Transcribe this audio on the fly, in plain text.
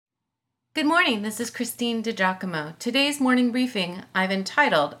Good morning, this is Christine DiGiacomo. Today's morning briefing I've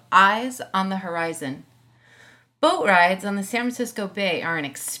entitled Eyes on the Horizon. Boat rides on the San Francisco Bay are an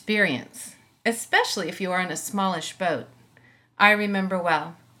experience, especially if you are in a smallish boat. I remember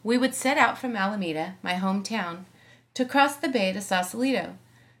well, we would set out from Alameda, my hometown, to cross the bay to Sausalito,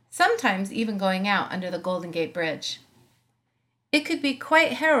 sometimes even going out under the Golden Gate Bridge. It could be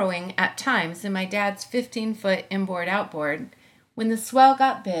quite harrowing at times in my dad's 15-foot inboard-outboard when the swell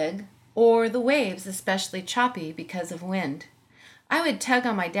got big or the waves especially choppy because of wind. I would tug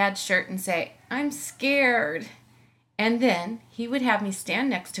on my dad's shirt and say, "I'm scared." And then he would have me stand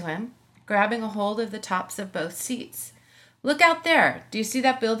next to him, grabbing a hold of the tops of both seats. "Look out there. Do you see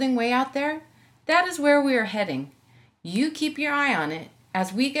that building way out there? That is where we are heading. You keep your eye on it.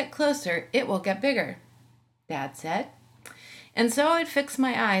 As we get closer, it will get bigger," Dad said. And so I'd fix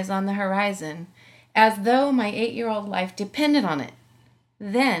my eyes on the horizon as though my 8-year-old life depended on it.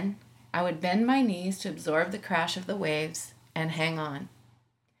 Then I would bend my knees to absorb the crash of the waves and hang on.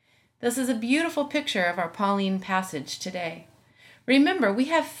 This is a beautiful picture of our Pauline passage today. Remember, we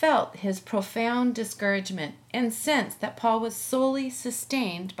have felt his profound discouragement and sensed that Paul was solely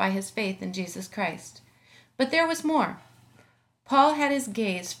sustained by his faith in Jesus Christ. But there was more. Paul had his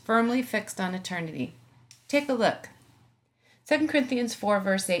gaze firmly fixed on eternity. Take a look. 2 Corinthians 4,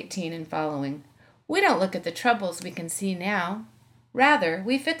 verse 18 and following. We don't look at the troubles we can see now. Rather,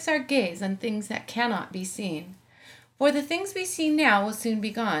 we fix our gaze on things that cannot be seen. For the things we see now will soon be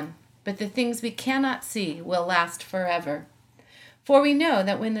gone, but the things we cannot see will last forever. For we know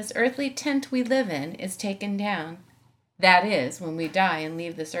that when this earthly tent we live in is taken down, that is, when we die and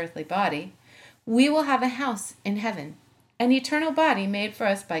leave this earthly body, we will have a house in heaven, an eternal body made for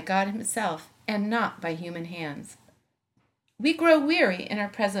us by God Himself and not by human hands. We grow weary in our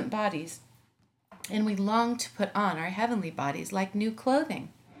present bodies, and we long to put on our heavenly bodies like new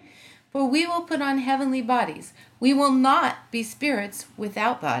clothing. For we will put on heavenly bodies. We will not be spirits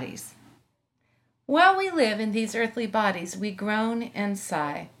without bodies. While we live in these earthly bodies, we groan and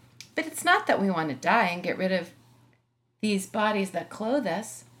sigh. But it's not that we want to die and get rid of these bodies that clothe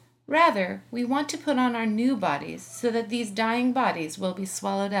us. Rather, we want to put on our new bodies so that these dying bodies will be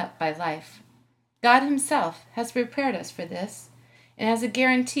swallowed up by life. God Himself has prepared us for this, and as a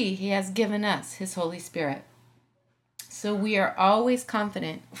guarantee, He has given us His Holy Spirit. So we are always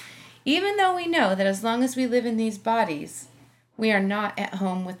confident, even though we know that as long as we live in these bodies, we are not at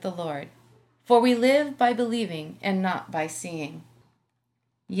home with the Lord. For we live by believing and not by seeing.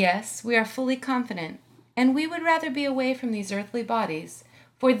 Yes, we are fully confident, and we would rather be away from these earthly bodies,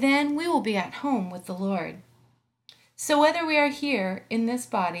 for then we will be at home with the Lord. So whether we are here in this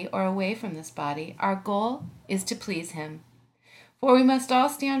body or away from this body, our goal is to please Him. For we must all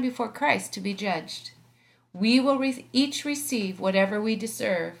stand before Christ to be judged. We will each receive whatever we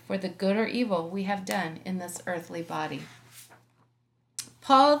deserve for the good or evil we have done in this earthly body.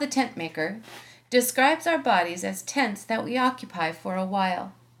 Paul, the tent maker, describes our bodies as tents that we occupy for a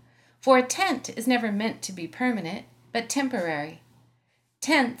while. For a tent is never meant to be permanent, but temporary.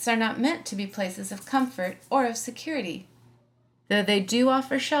 Tents are not meant to be places of comfort or of security, though they do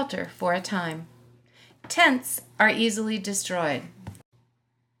offer shelter for a time. Tents are easily destroyed,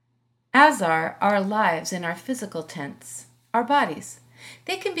 as are our lives in our physical tents, our bodies.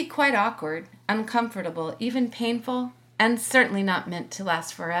 They can be quite awkward, uncomfortable, even painful, and certainly not meant to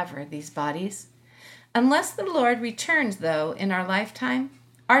last forever, these bodies. Unless the Lord returns, though, in our lifetime,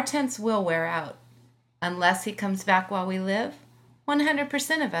 our tents will wear out. Unless He comes back while we live,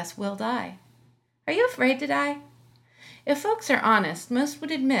 100% of us will die. Are you afraid to die? If folks are honest, most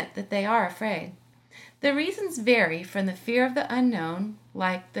would admit that they are afraid. The reasons vary from the fear of the unknown,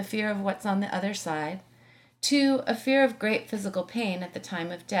 like the fear of what's on the other side, to a fear of great physical pain at the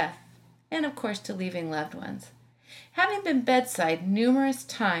time of death, and of course to leaving loved ones. Having been bedside numerous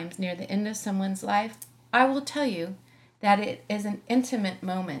times near the end of someone's life, I will tell you that it is an intimate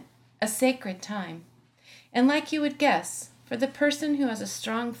moment, a sacred time. And like you would guess, for the person who has a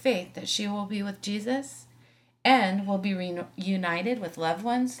strong faith that she will be with Jesus and will be reunited with loved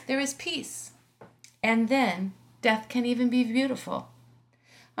ones, there is peace. And then death can even be beautiful.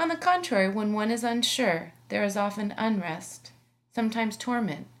 On the contrary, when one is unsure, there is often unrest, sometimes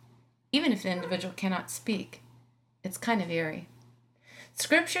torment, even if the individual cannot speak. It's kind of eerie.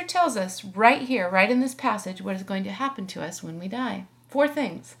 Scripture tells us right here, right in this passage, what is going to happen to us when we die. 4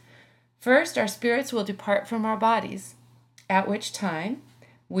 things. First, our spirits will depart from our bodies, at which time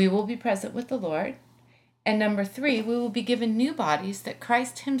we will be present with the Lord. And number 3, we will be given new bodies that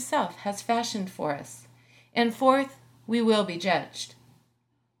Christ Himself has fashioned for us. And fourth, we will be judged.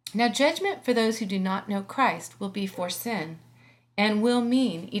 Now, judgment for those who do not know Christ will be for sin, and will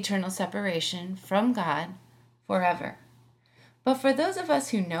mean eternal separation from God forever. But for those of us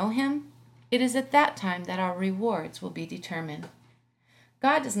who know Him, it is at that time that our rewards will be determined.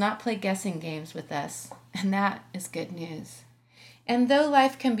 God does not play guessing games with us, and that is good news. And though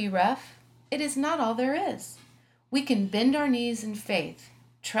life can be rough, it is not all there is. We can bend our knees in faith,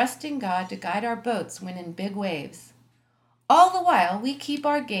 trusting God to guide our boats when in big waves. All the while, we keep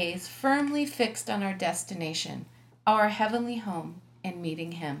our gaze firmly fixed on our destination, our heavenly home, and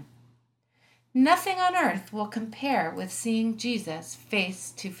meeting Him. Nothing on earth will compare with seeing Jesus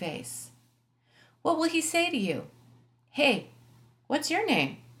face to face. What will He say to you? Hey, what's your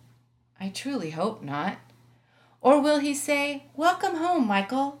name? I truly hope not. Or will He say, welcome home,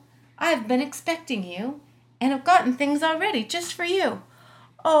 Michael. I've been expecting you and have gotten things already just for you.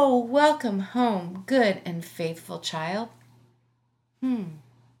 Oh, welcome home, good and faithful child.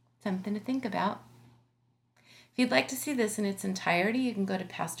 Something to think about. If you'd like to see this in its entirety, you can go to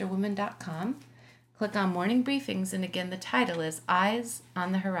pastorwoman.com, click on Morning Briefings, and again, the title is Eyes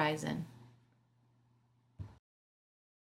on the Horizon.